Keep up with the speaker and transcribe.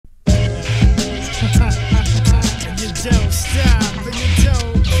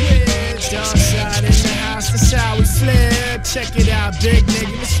check it out, big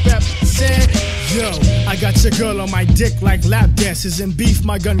nigga, respect, say. Yo, I got your girl on my dick like lap dances. And beef,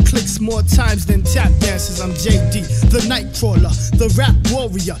 my gun clicks more times than tap dances. I'm JD, the Nitecrawler, the rap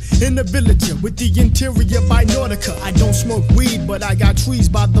warrior, in the villager with the interior by Nautica. I don't smoke weed, but I got trees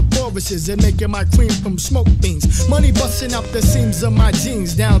by the forests and making my cream from smoke beans. Money busting up the seams of my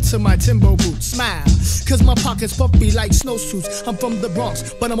jeans down to my Timbo boots. Smile, cause my pockets puffy like snowsuits. I'm from the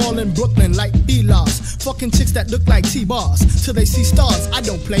Bronx, but I'm all in Brooklyn like E-Laws. Fucking chicks that look like T-bars till they see stars. I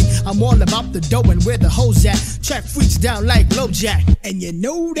don't play, I'm all about the dough and where the hoes at. Track freaks down like LoJack, and you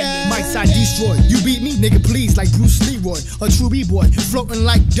know that. Mike side destroy, you beat me, nigga, please, like Bruce Leroy, a true B-boy, floating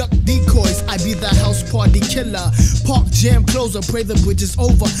like duck decoys. I be the house party killer, park jam closer, pray the bridge is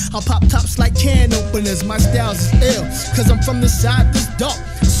over. I'll pop tops like can openers, my styles is ill, cause I'm from the side that's dark.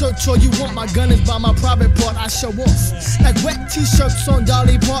 Search all you want, my gun is by my private part, I show off. Like wet t-shirts on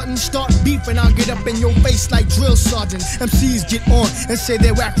Dolly Parton, start beef and I'll get up in your face like drill sergeant. MCs get on and say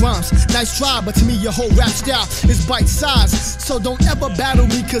they whack rhymes, nice try, but to me your whole rap style is bite size. So don't ever battle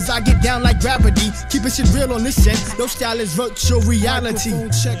me cause I get down like gravity. Keeping shit real on this end, no style is virtual reality.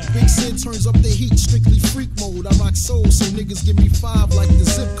 Microphone check, Big Sid turns up the heat, strictly freak mode. I rock soul, so niggas give me 5 like the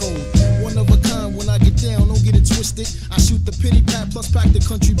zip code. One of a kind when I get down, don't get it twisted. I shoot the pity pat plus pack the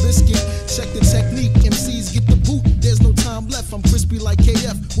country biscuit. Check the technique, MCs get the boot, there's no time left. I'm crispy like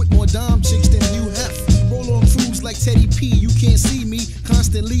KF, with more dime chicks than you have. Roll on cruise like Teddy P, you can't see me.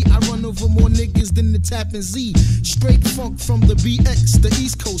 Constantly, I run over more niggas than the Tappin' Z. Straight funk from the BX, the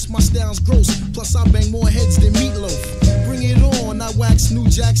East Coast, my style's gross. Plus I bang more heads than Meatloaf. Bring it on, I wax new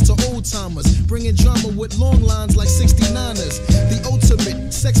jacks to old timers. Bringing drama with long lines like 69ers. The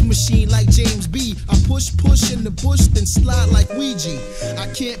ultimate sex machine like James B. I push in the bush, then slide like Ouija. I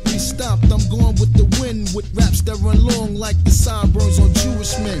can't be stopped, I'm going with the wind. With raps that run long like the sideburns on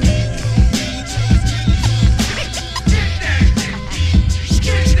Jewish men.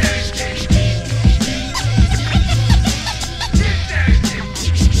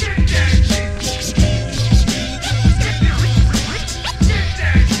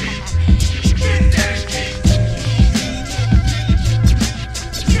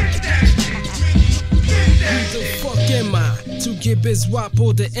 To get biz wop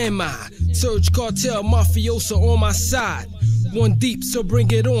or the MI. Serg, Cartel, Mafioso on my side. One deep, so bring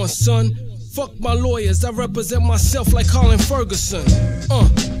it on, son. Fuck my lawyers, I represent myself like Colin Ferguson.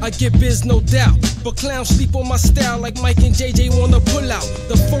 I get biz, no doubt. But clowns sleep on my style like Mike and JJ wanna pull out.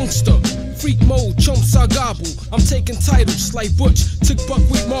 The funkster, freak mode, chumps I gobble. I'm taking titles like Butch, took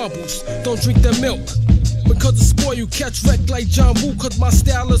buckwheat marbles. Don't drink the milk, because the spoil you catch wreck like John Woo. Cause my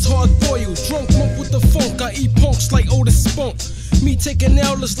style is hard boiled. Drunk monk with the funk, I eat punks like Otis Spunk. Me taking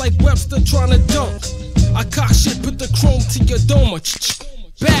L's like Webster trying to dunk. I cock shit, put the chrome to your doma.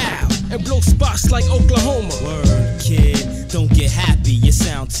 Bow, and blow spots like Oklahoma. Word, kid, don't get happy, you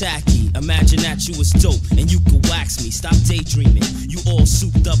sound tacky. Imagine that you was dope and you could wax me. Stop daydreaming, you all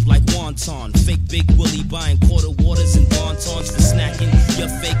souped up like wonton. Fake Big Willie buying quarter waters and wontons for snacking. Your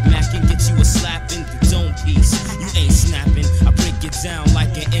fake macking gets you a slap in the dome piece. You ain't snapping, I break it down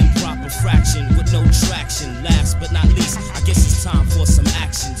like an improper fraction with no traction. Last but not least, I guess it's time for some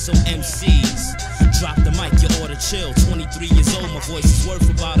action. So MCs, drop the mic, you oughta chill. 23 years old, my voice is worth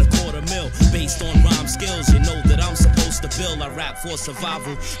about $250,000. Based on rhyme skills, you know that I'm supposed to build. I rap for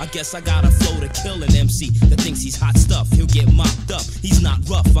survival, I guess I got a flow to kill an MC that thinks he's hot stuff, he'll get mopped up. He's not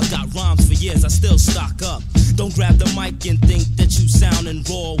rough, I got rhymes for years, I still stock up. Don't grab the mic and think that you soundin'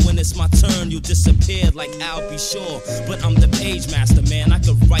 raw. When it's my turn, you'll disappear like I'll be sure. But I'm the page master, man, I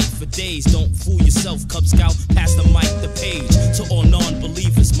could write for days. Don't fool yourself, Cub Scout, pass the mic the page. To all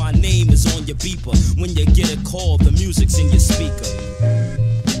non-believers, my name is on your beeper. When you get a call, the music's in your speaker.